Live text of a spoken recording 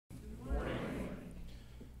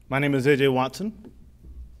My name is A.J. Watson,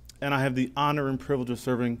 and I have the honor and privilege of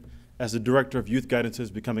serving as the Director of Youth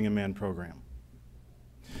Guidance's Becoming a Man program.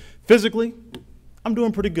 Physically, I'm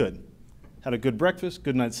doing pretty good. Had a good breakfast,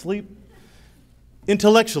 good night's sleep.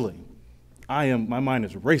 Intellectually, my mind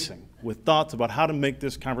is racing with thoughts about how to make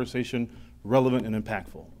this conversation relevant and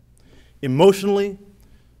impactful. Emotionally,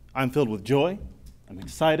 I'm filled with joy, I'm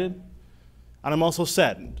excited, and I'm also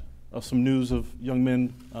saddened of some news of young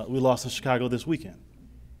men we lost in Chicago this weekend.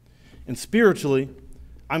 And spiritually,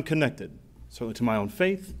 I'm connected, certainly to my own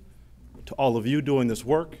faith, to all of you doing this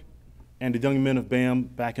work, and to young men of BAM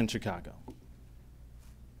back in Chicago.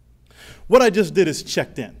 What I just did is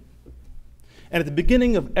checked in. And at the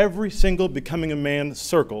beginning of every single Becoming a Man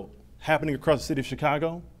circle happening across the city of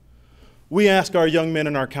Chicago, we ask our young men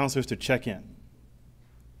and our counselors to check in.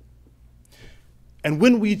 And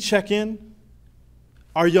when we check in,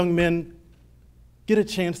 our young men get a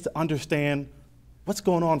chance to understand what's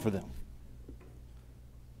going on for them.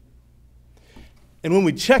 And when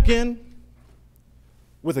we check in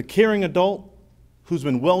with a caring adult who's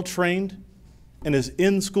been well-trained and is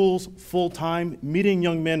in schools full-time, meeting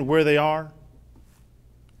young men where they are,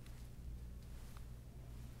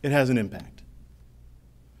 it has an impact.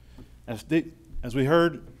 As we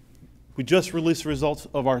heard, we just released the results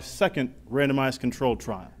of our second randomized controlled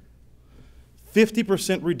trial.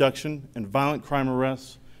 50% reduction in violent crime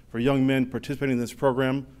arrests for young men participating in this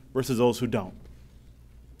program versus those who don't.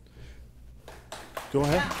 Go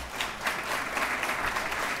ahead.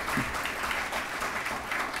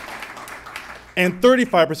 And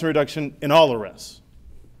 35% reduction in all arrests.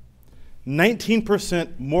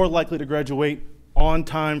 19% more likely to graduate on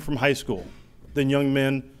time from high school than young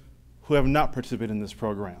men who have not participated in this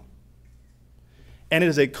program. And it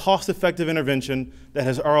is a cost-effective intervention that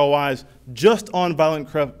has ROIs just on violent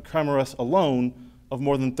crime arrests alone of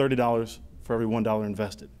more than $30 for every $1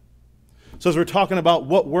 invested. So as we're talking about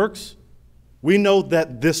what works, we know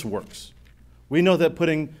that this works. We know that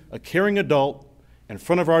putting a caring adult in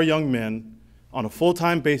front of our young men on a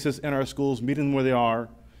full-time basis in our schools, meeting them where they are,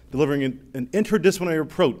 delivering an interdisciplinary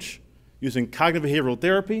approach using cognitive behavioral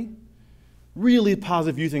therapy, really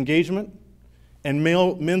positive youth engagement, and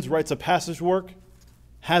men's rites of passage work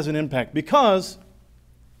has an impact because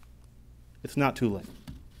it's not too late.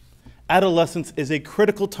 Adolescence is a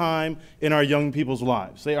critical time in our young people's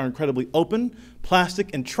lives. They are incredibly open,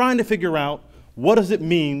 plastic, and trying to figure out what does it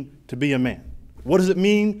mean to be a man? What does it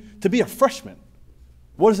mean to be a freshman?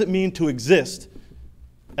 What does it mean to exist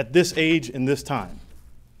at this age and this time?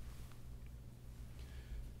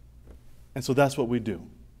 And so that's what we do.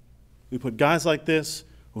 We put guys like this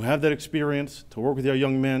who have that experience to work with our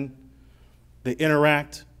young men. They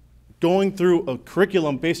interact, going through a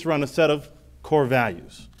curriculum based around a set of core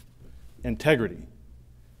values: integrity,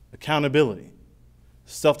 accountability,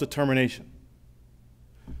 self-determination,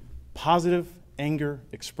 positive anger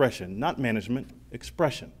expression, not management,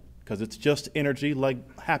 expression, because it's just energy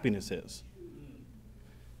like happiness is.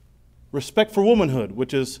 Respect for womanhood,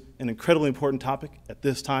 which is an incredibly important topic at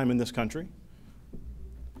this time in this country.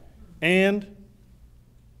 And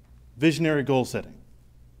visionary goal setting.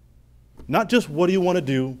 Not just what do you want to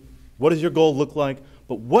do, what does your goal look like,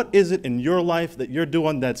 but what is it in your life that you're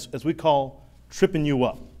doing that's, as we call, tripping you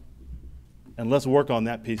up? And let's work on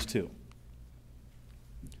that piece too.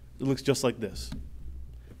 It looks just like this.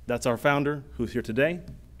 That's our founder, who's here today,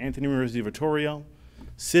 Anthony Ramirez Vittorio,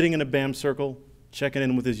 sitting in a BAM circle, checking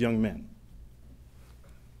in with his young men.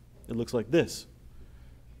 It looks like this.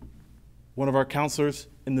 One of our counselors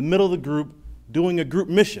in the middle of the group doing a group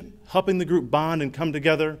mission, helping the group bond and come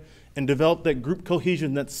together and develop that group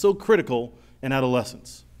cohesion that's so critical in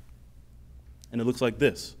adolescence. And it looks like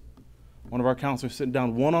this. One of our counselors sitting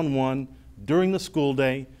down one-on-one during the school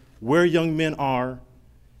day where young men are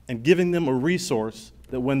and giving them a resource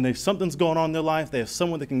that when something's going on in their life, they have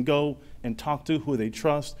someone they can go and talk to, who they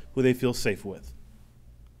trust, who they feel safe with.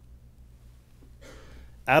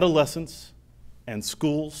 Adolescence and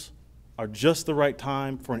schools are just the right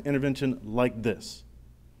time for an intervention like this.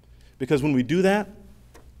 Because when we do that,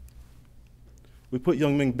 we put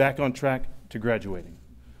young men back on track to graduating.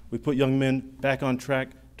 We put young men back on track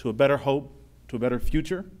to a better hope, to a better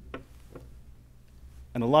future.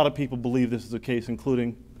 And a lot of people believe this is the case,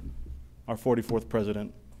 including our 44th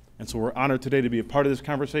president. And so we're honored today to be a part of this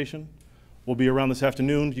conversation. We'll be around this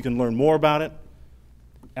afternoon. You can learn more about it.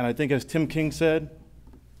 And I think, as Tim King said,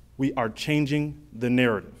 we are changing the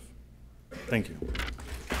narrative. Thank you.